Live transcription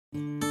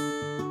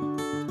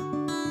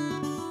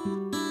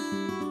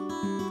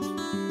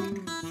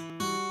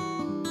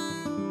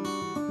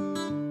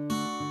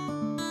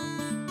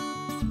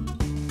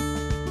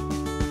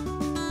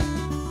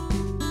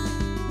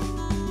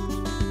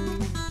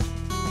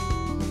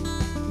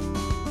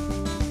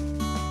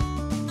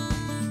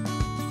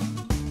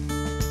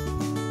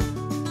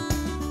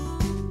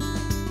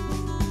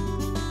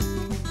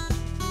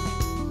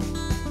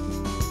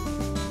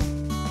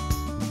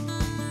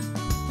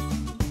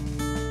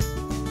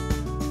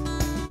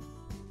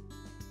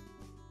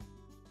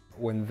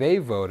When they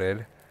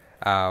voted,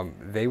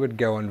 they would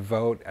go and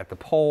vote at the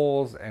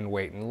polls and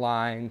wait in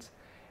lines.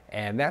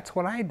 And that's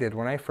what I did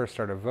when I first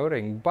started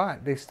voting,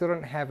 but they still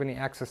don't have any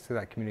access to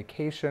that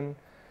communication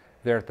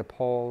there at the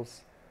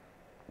polls.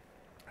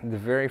 The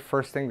very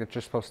first thing that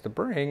you're supposed to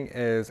bring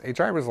is a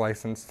driver's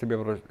license to be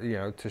able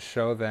to, to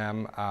show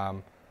them.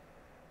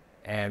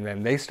 And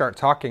then they start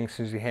talking as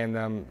soon as you hand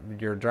them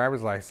your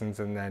driver's license,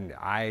 and then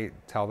I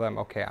tell them,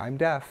 okay, I'm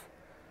deaf.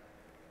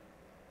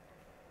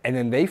 And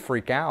then they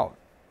freak out.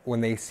 When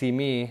they see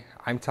me,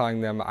 I'm telling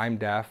them I'm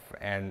deaf,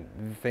 and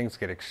things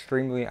get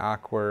extremely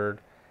awkward.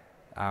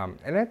 And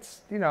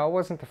it's, it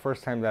wasn't the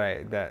first time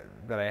that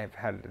I have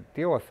had to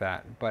deal with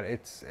that, but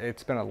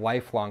it's been a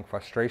lifelong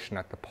frustration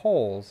at the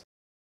polls.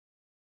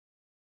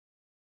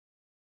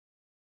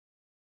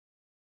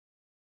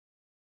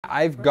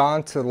 I've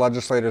gone to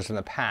legislators in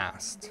the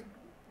past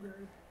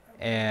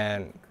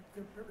and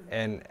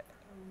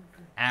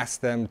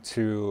asked them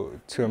to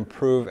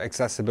improve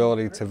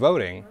accessibility to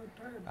voting.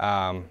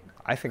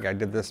 I think I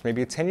did this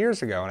maybe 10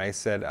 years ago, and I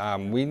said,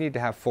 we need to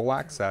have full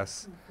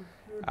access.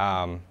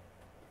 And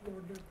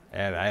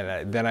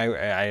then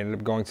I ended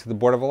up going to the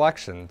Board of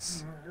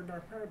Elections.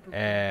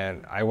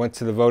 And I went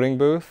to the voting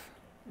booth,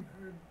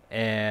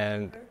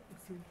 and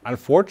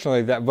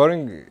unfortunately that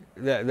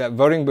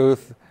voting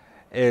booth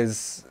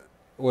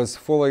was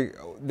fully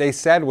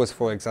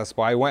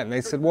accessible. I went and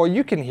they said, well,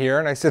 you can hear,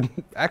 and I said,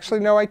 actually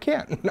no, I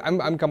can't.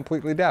 I'm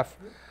completely deaf.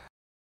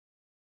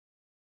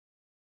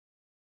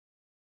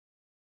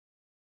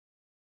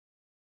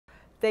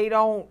 They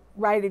don't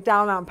write it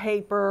down on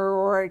paper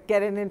or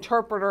get an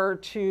interpreter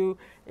to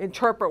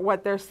interpret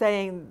what they're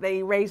saying.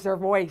 They raise their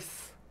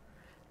voice.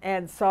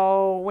 And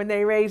so when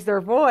they raise their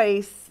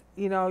voice,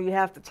 you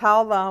have to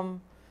tell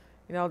them,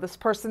 this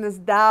person is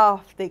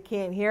deaf. They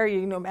can't hear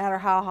you no matter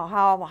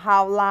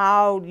how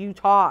loud you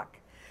talk.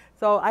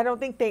 So I don't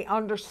think they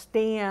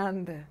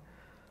understand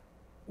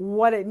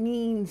what it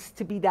means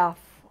to be deaf.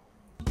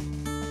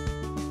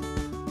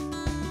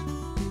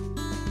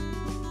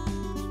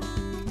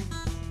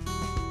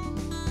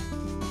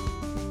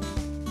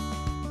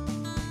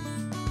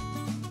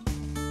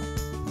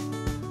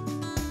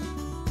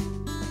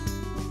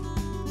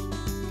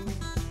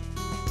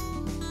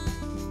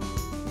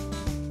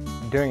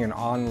 Doing an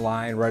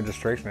online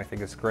registration, I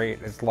think, is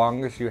great, as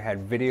long as you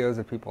had videos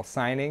of people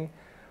signing.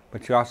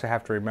 But you also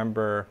have to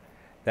remember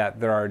that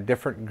there are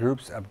different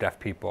groups of deaf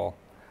people,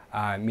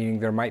 meaning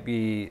there might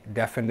be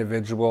deaf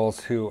individuals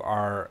who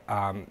are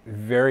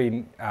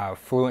very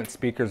fluent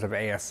speakers of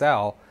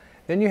ASL.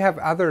 Then you have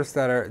others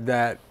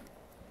that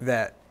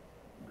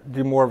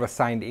do more of a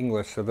signed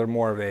English, so they're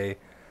more of a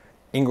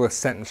English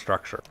sentence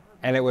structure.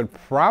 And it would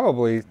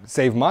probably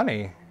save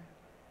money.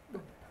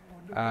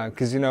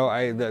 Because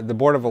the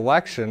Board of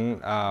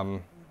Election,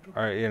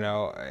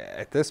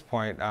 at this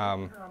point,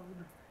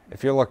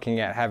 if you're looking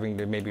at having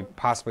to maybe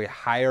possibly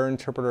hire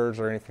interpreters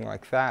or anything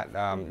like that,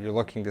 you're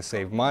looking to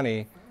save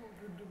money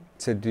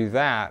to do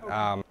that.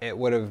 It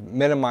would have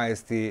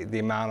minimized the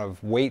amount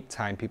of wait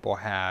time people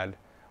had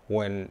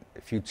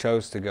if you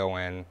chose to go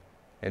in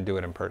and do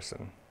it in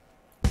person.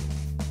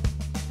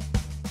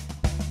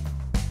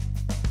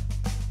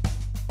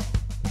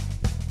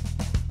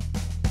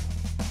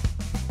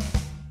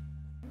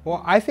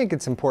 Well, I think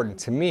it's important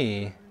to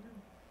me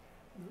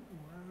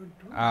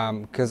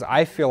because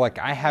I feel like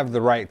I have the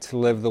right to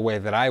live the way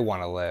that I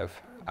want to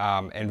live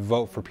and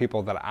vote for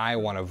people that I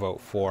want to vote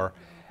for,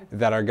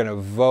 that are going to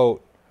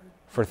vote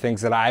for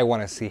things that I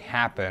want to see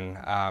happen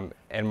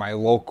in my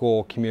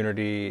local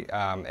community,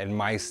 in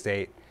my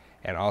state,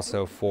 and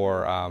also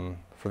for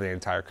the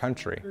entire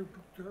country.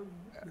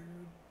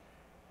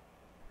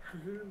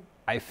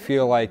 I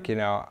feel like,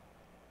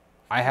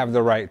 I have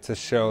the right to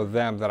show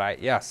them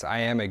that yes, I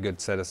am a good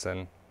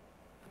citizen,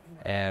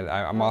 and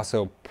I'm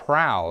also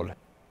proud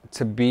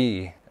to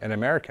be an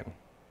American.